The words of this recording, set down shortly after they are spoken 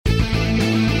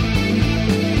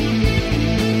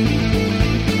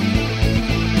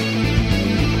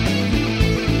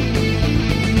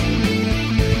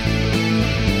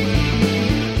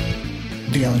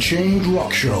Unchained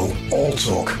Rock Show, All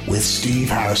Talk with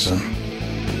Steve Harrison.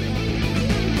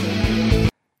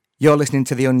 You're listening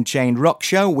to the Unchained Rock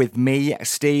Show with me,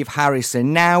 Steve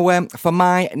Harrison. Now, for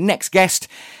my next guest,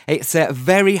 it's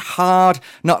very hard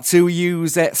not to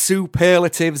use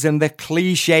superlatives and the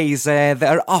cliches that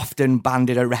are often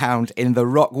bandied around in the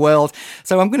rock world.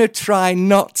 So I'm going to try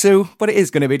not to, but it is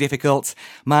going to be difficult.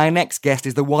 My next guest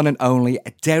is the one and only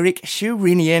Derek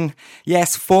Sherinian.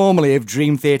 Yes, formerly of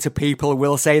Dream Theater people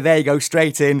will say they go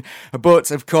straight in.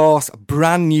 But, of course,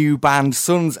 brand new band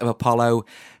Sons of Apollo,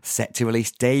 set to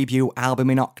release debut album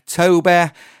in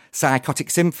October, Psychotic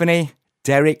Symphony.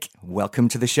 Derek, welcome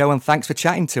to the show and thanks for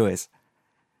chatting to us.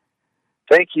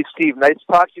 Thank you, Steve. Nice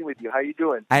talking with you. How are you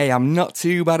doing? Hey, I'm not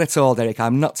too bad at all, Derek.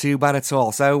 I'm not too bad at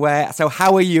all. So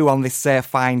how are you on this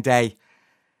fine day?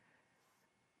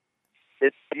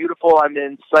 It's beautiful. I'm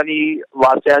in sunny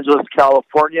Los Angeles,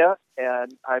 California,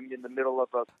 and I'm in the middle of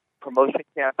a promotion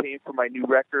campaign for my new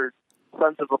record,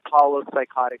 Sons of Apollo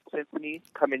Psychotic Symphony,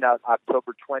 coming out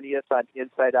October 20th on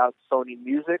Inside Out Sony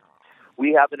Music.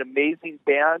 We have an amazing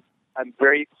band. I'm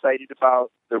very excited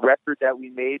about the record that we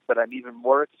made, but I'm even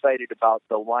more excited about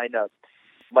the lineup.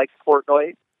 Mike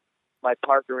Portnoy, my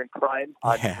partner in crime,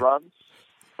 on drums.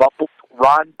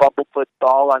 Ron Bumblefoot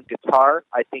Dahl on guitar.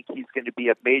 I think he's going to be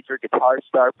a major guitar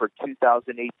star for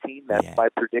 2018. That's my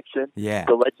prediction. Yeah.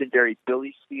 The legendary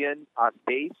Billy Sheehan on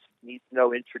bass needs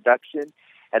no introduction.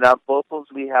 And on vocals,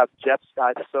 we have Jeff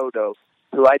Scott Soto,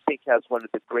 who I think has one of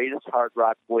the greatest hard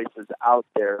rock voices out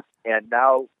there. And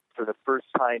now, for the first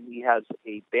time, he has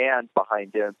a band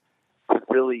behind him to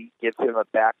really give him a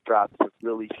backdrop to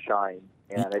really shine.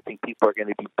 And I think people are going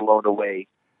to be blown away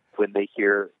when they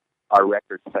hear our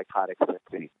record, Psychotic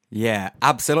Symphony. Yeah,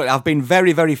 absolutely. I've been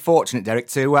very, very fortunate, Derek,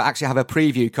 to actually have a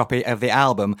preview copy of the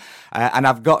album. And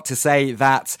I've got to say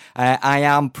that I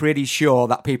am pretty sure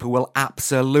that people will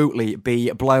absolutely be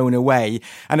blown away.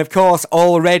 And of course,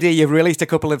 already you've released a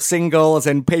couple of singles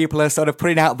and people are sort of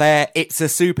putting out there, it's a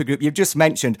supergroup. You've just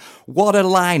mentioned what a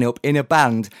lineup in a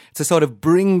band to sort of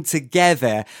bring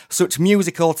together such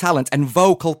musical talent and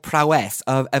vocal prowess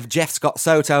of Jeff Scott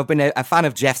Soto. I've been a fan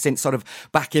of Jeff since sort of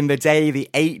back in the day, the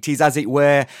 80s, as it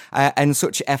were. And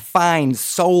such a fine,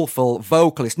 soulful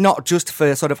vocalist, not just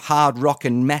for sort of hard rock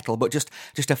and metal, but just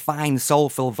a fine,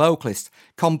 soulful vocalist.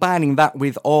 Combining that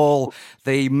with all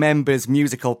the members'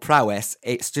 musical prowess,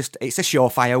 it's a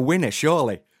surefire winner,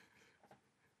 surely.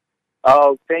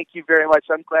 Oh, thank you very much.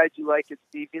 I'm glad you like it,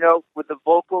 Steve. You know, with the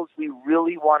vocals, we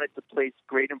really wanted to place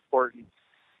great importance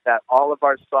that all of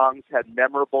our songs had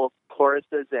memorable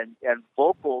choruses and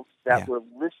vocals that were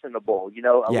listenable. You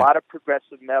know, a lot of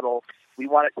progressive metal, we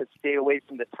wanted to stay away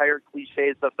from the tired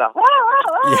cliches of the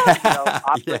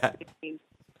opera singing,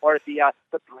 or the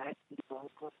breathy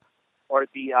vocals, or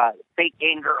the fake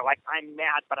anger, like I'm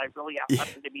mad, but I really have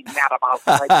nothing to be mad about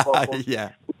type vocals. We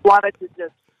wanted to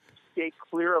just stay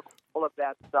clear of all of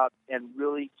that stuff and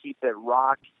really keep it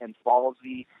rock and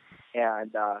ballsy,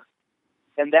 and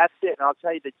that's it. And I'll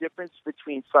tell you, the difference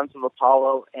between Sons of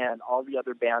Apollo and all the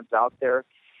other bands out there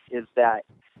is that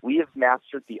we have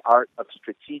mastered the art of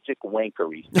strategic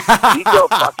wankery. We go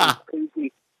fucking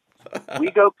crazy. We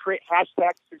go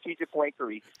hashtag strategic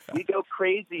wankery. We go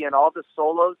crazy in all the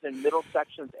solos and middle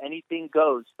sections. Anything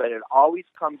goes, but it always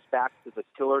comes back to the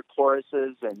killer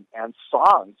choruses and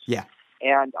songs. Yeah.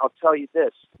 And I'll tell you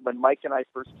this, when Mike and I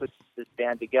first put this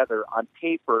band together, on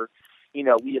paper, you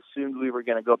know, we assumed we were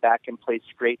going to go back and play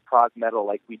straight prog metal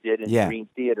like we did in Dream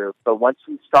Theater. But once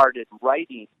we started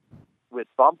writing with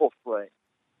Bumblefoot,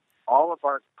 all of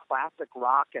our classic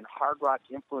rock and hard rock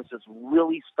influences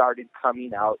really started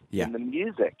coming out in the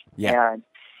music. Yeah. And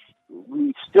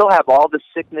we still have all the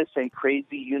sickness and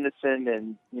crazy unison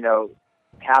and, you know,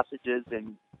 passages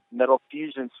and metal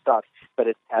fusion stuff. But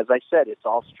as I said, it's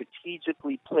all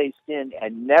strategically placed in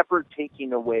and never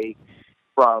taking away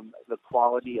from the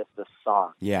quality of the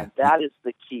song. Yeah. And that is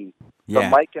the key. So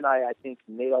Mike and I think,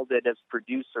 nailed it as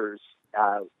producers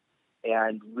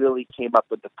and really came up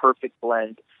with the perfect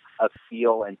blend of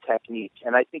feel and technique.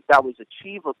 And I think that was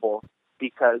achievable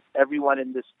because everyone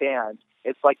in this band,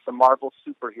 it's like the Marvel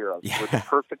superheroes. We're the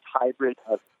perfect hybrid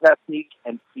of technique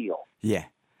and feel. Yeah.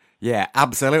 Yeah,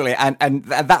 absolutely, and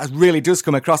that really does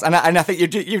come across, and I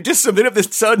think you've just summed it up.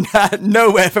 There's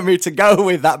nowhere for me to go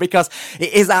with that because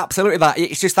it is absolutely that.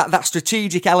 It's just that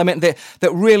strategic element that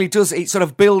really does, it sort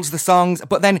of builds the songs,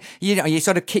 but then you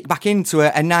sort of kick back into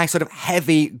a nice sort of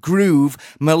heavy groove,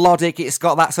 melodic. It's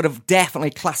got that sort of definitely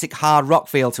classic hard rock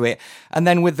feel to it, and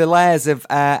then with the layers of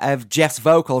Jeff's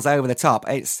vocals over the top,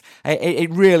 it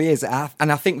really is,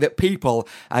 and I think that people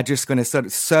are just going to sort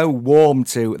of so warm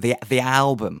to the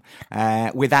album.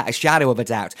 without a shadow of a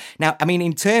doubt. Now, I mean,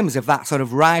 in terms of that sort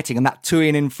of writing and that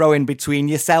toing and froing between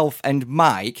yourself and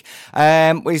Mike,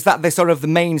 is that the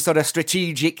main sort of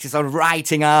strategic sort of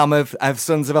writing arm of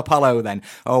Sons of Apollo then?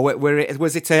 Or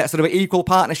was it a sort of an equal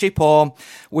partnership, or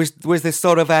was there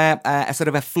sort of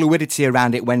a fluidity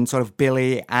around it when sort of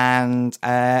Billy and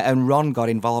Ron got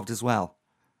involved as well?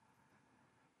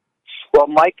 Well,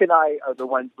 Mike and I are the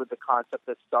ones with the concept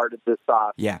that started this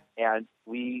off. Yeah. And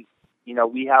we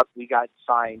got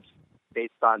signed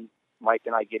based on Mike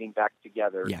and I getting back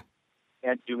together. Yeah.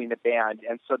 And doing the band.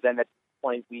 And so then at that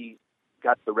point we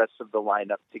got the rest of the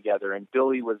lineup together, and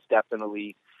Billy was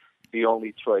definitely the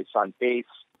only choice on bass.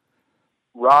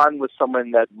 Ron was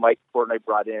someone that Mike Portnoy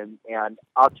brought in, and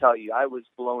I'll tell you, I was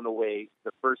blown away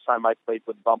the first time I played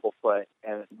with Bumblefoot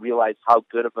and realized how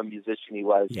good of a musician he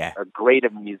was, or great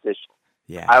of a musician.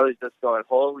 Yeah. I was just going,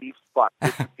 holy fuck,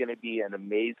 this is going to be an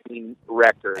amazing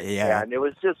record. Yeah. And it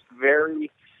was just very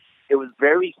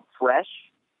fresh,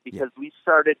 because we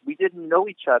didn't know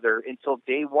each other until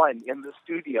day one in the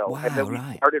studio. Wow, and then we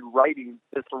started writing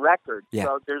this record. Yeah.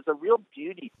 So there's a real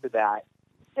beauty to that,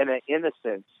 and an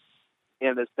innocence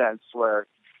in the sense where,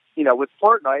 with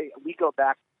Portnoy, we go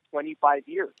back 25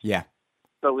 years. Yeah.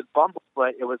 So with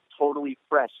Bumblefoot, it was totally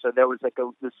fresh. So there was like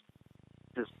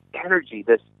this energy,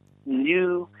 this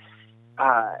new,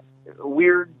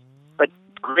 weird, but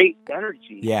great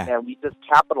energy. Yeah. And we just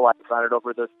capitalized on it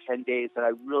over those 10 days. And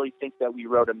I really think that we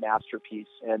wrote a masterpiece.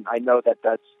 And I know that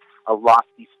that's a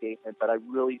lofty statement, but I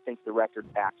really think the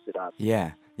record backs it up.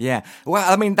 Yeah. Yeah. Well,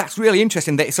 I mean, that's really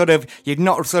interesting that you'd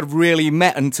not sort of really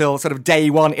met until sort of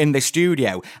day one in the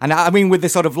studio. And I mean, with the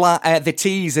sort of the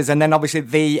teasers and then obviously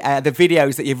the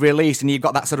videos that you've released, and you've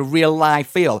got that sort of real live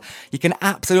feel, you can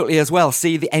absolutely as well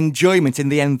see the enjoyment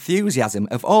and the enthusiasm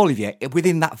of all of you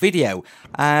within that video.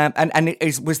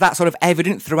 Was that sort of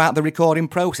evident throughout the recording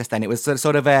process then? It was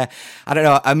sort of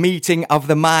a meeting of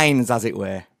the minds, as it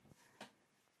were.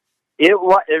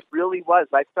 It really was.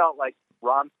 I felt like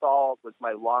Ron Saul was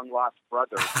my long-lost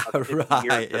brother of 50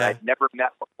 years that I'd never met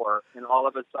before. And all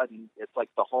of a sudden, it's like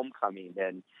the homecoming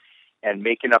and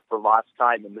making up for lost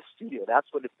time in the studio. That's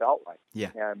what it felt like.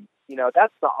 Yeah. And,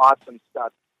 that's the awesome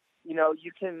stuff.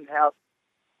 You can have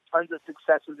tons of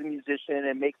success as a musician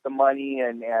and make the money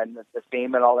and the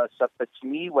fame and all that stuff. But to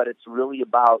me, what it's really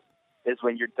about is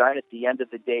when you're done at the end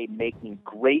of the day making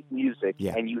great music,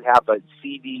 and you have a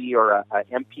CD or a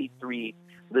MP3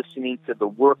 listening to the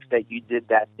work that you did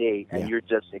that day, and you're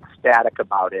just ecstatic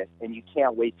about it, and you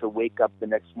can't wait to wake up the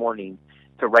next morning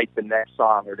to write the next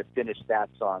song or to finish that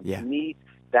song. To me,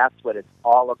 that's what it's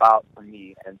all about for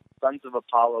me. And Sons of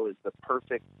Apollo is the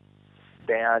perfect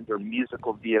band or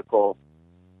musical vehicle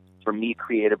for me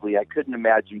creatively. I couldn't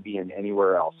imagine being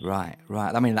anywhere else. Right.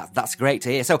 I mean, that's great to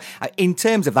hear. So in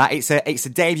terms of that, it's a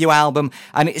debut album,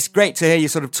 and it's great to hear you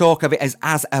sort of talk of it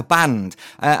as a band.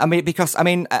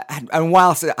 And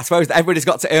whilst I suppose everybody's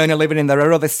got to earn a living and there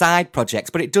are other side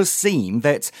projects, but it does seem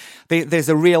that there's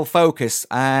a real focus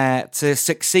to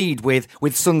succeed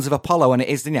with Sons of Apollo, and it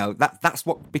is, that's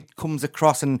what comes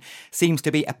across and seems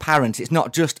to be apparent. It's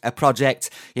not just a project,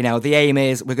 the aim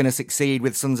is we're going to succeed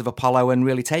with Sons of Apollo and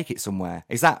really take it somewhere.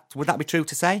 Would that be true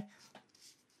to say?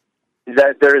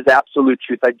 There is absolute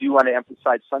truth. I do want to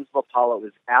emphasize Sons of Apollo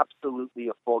is absolutely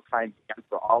a full-time band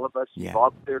for all of us. We've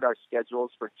all cleared our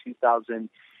schedules for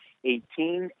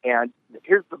 2018, and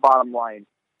here's the bottom line,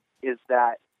 is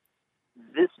that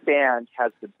this band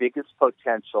has the biggest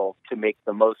potential to make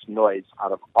the most noise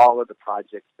out of all of the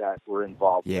projects that we're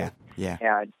involved in. Yeah.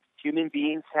 And human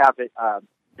beings have it,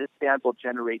 this band will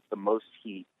generate the most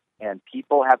heat, and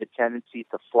people have a tendency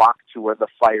to flock to where the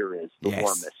fire is the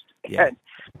warmest. Yeah. And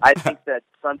I think that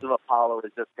Sons of Apollo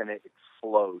is just going to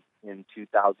explode in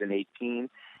 2018,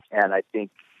 and I think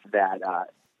that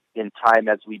in time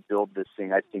as we build this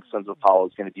thing, I think Sons of Apollo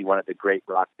is going to be one of the great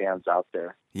rock bands out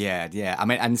there. Yeah. I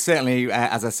mean, and certainly,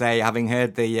 as I say, having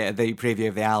heard the preview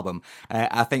of the album,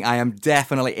 I think I am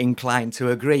definitely inclined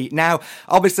to agree. Now,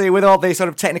 obviously, with all the sort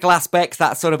of technical aspects,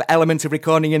 that sort of element of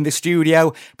recording in the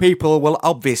studio, people will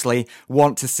obviously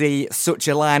want to see such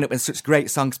a lineup and such great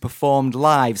songs performed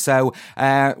live. So,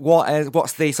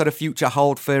 what's the sort of future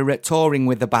hold for touring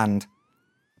with the band?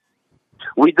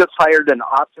 We just hired an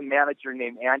awesome manager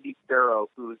named Andy Farrow,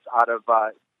 who's out of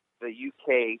the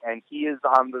UK, and he is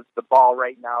on the ball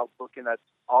right now, booking us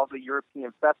all the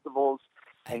European festivals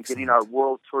and getting our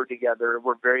world tour together.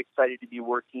 We're very excited to be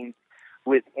working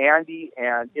with Andy,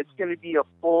 and it's going to be a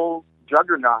full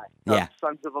juggernaut of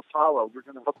Sons of Apollo. We're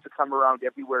going to hope to come around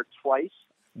everywhere twice.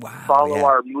 Wow, follow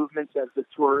our movements as the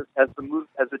tour's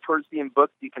being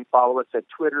booked. You can follow us at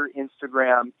Twitter,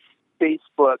 Instagram,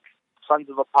 Facebook,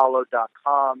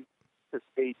 sonsofapollo.com to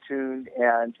stay tuned.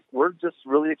 And we're just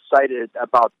really excited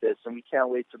about this, and we can't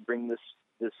wait to bring this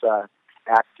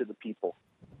act to the people.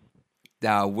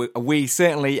 No, we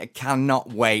certainly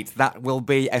cannot wait. That will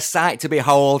be a sight to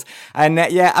behold. And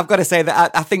I've got to say that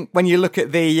I think when you look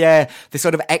at the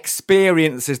sort of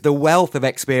experiences, the wealth of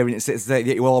experiences that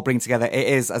you all bring together, it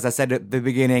is, as I said at the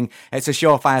beginning, it's a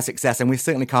surefire success. And we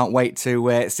certainly can't wait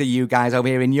to see you guys over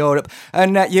here in Europe.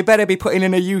 And you better be putting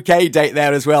in a UK date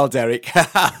there as well, Derek.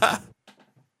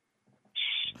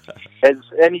 As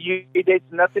any UK dates,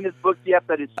 nothing is booked yet,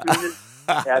 but as soon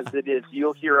as it is,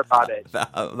 you'll hear about it.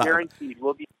 Guaranteed,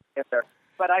 we'll be there.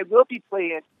 But I will be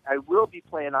playing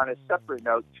on a separate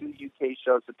note 2 UK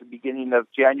shows at the beginning of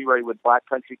January with Black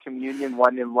Country Communion,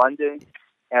 one in London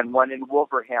and one in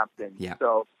Wolverhampton. Yeah.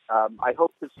 So I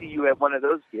hope to see you at one of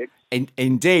those gigs.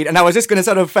 Indeed. And I was just going to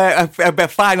sort of a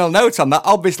final note on that.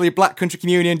 Obviously, Black Country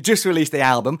Communion just released the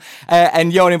album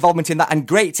and your involvement in that. And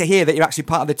great to hear that you're actually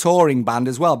part of the touring band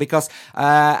as well, because,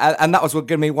 and that was going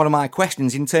to be one of my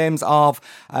questions in terms of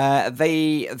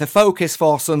the focus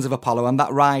for Sons of Apollo and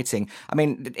that writing. I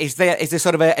mean, is there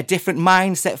sort of a different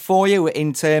mindset for you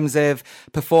in terms of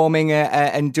performing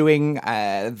and doing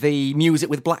the music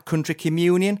with Black Country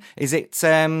Communion? Is it,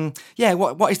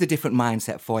 what is the different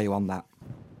mindset for you on that?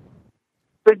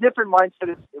 The different mindset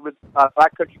is with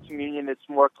Black Country Communion. It's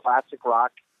more classic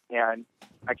rock, and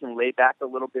I can lay back a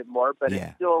little bit more. But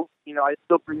it's still, I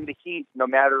still bring the heat, no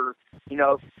matter,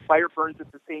 fire burns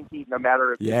at the same heat, no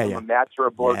matter if it's a match or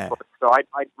a blowtorch. So I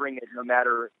bring it no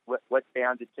matter what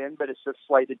band it's in. But it's just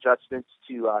slight adjustments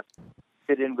to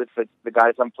fit in with the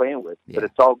guys I'm playing with. But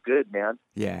it's all good, man.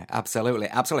 Yeah, absolutely.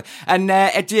 And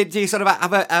do you sort of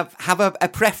have a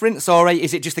preference, or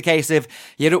is it just a case of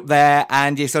you're up there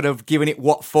and you're sort of giving it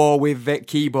what for with the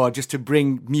keyboard just to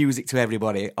bring music to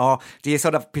everybody? Or do you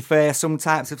sort of prefer some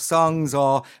types of songs,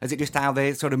 or is it just how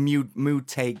the sort of mood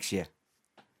takes you?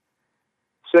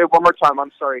 Say it one more time,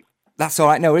 I'm sorry. That's all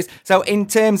right, no worries. So in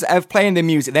terms of playing the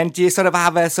music then, do you sort of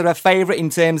have a sort of favourite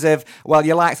in terms of,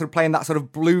 you like sort of playing that sort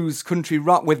of blues country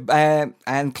rock with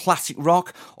and classic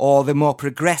rock, or the more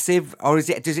progressive, or does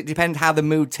it depend how the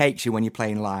mood takes you when you're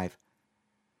playing live?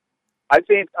 I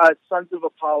think Sons of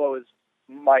Apollo is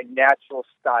my natural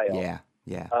style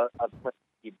of playing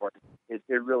keyboard. It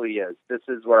really is. This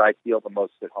is where I feel the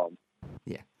most at home.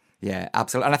 Yeah,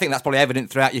 absolutely. And I think that's probably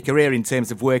evident throughout your career in terms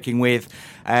of working with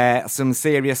some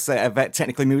serious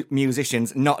technical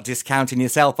musicians, not discounting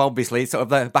yourself, obviously,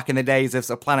 sort of back in the days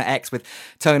of Planet X with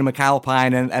Tony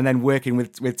McAlpine and then working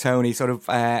with Tony sort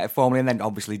of formally, and then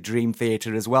obviously Dream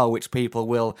Theater as well, which people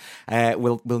will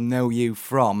know you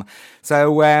from.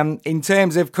 So in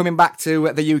terms of coming back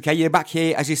to the UK, you're back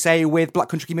here, as you say, with Black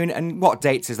Country Communion. And what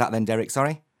dates is that then, Derek?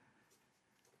 Sorry?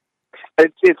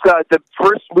 It's the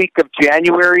first week of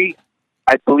January.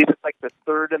 I believe it's like the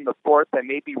 3rd and the 4th. I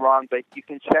may be wrong, but you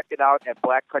can check it out at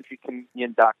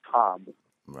blackcountrycommunion.com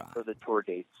for the tour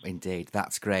dates. Indeed,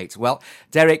 that's great. Well,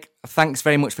 Derek, thanks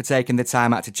very much for taking the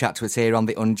time out to chat to us here on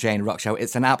the Unchained Rock Show.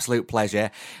 It's an absolute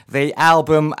pleasure. The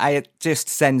album is just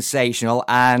sensational,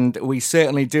 and we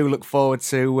certainly do look forward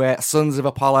to Sons of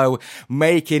Apollo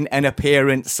making an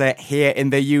appearance here in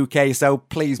the UK, so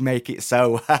please make it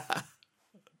so.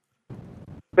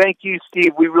 Thank you,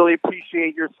 Steve. We really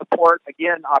appreciate your support.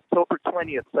 Again, October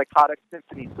 20th, Psychotic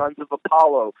Symphony, Sons of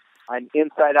Apollo on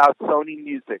Inside Out Sony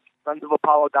Music.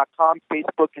 SonsOfApollo.com,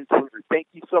 Facebook, and Twitter. Thank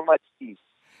you so much, Steve.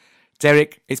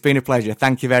 Derek, it's been a pleasure.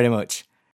 Thank you very much.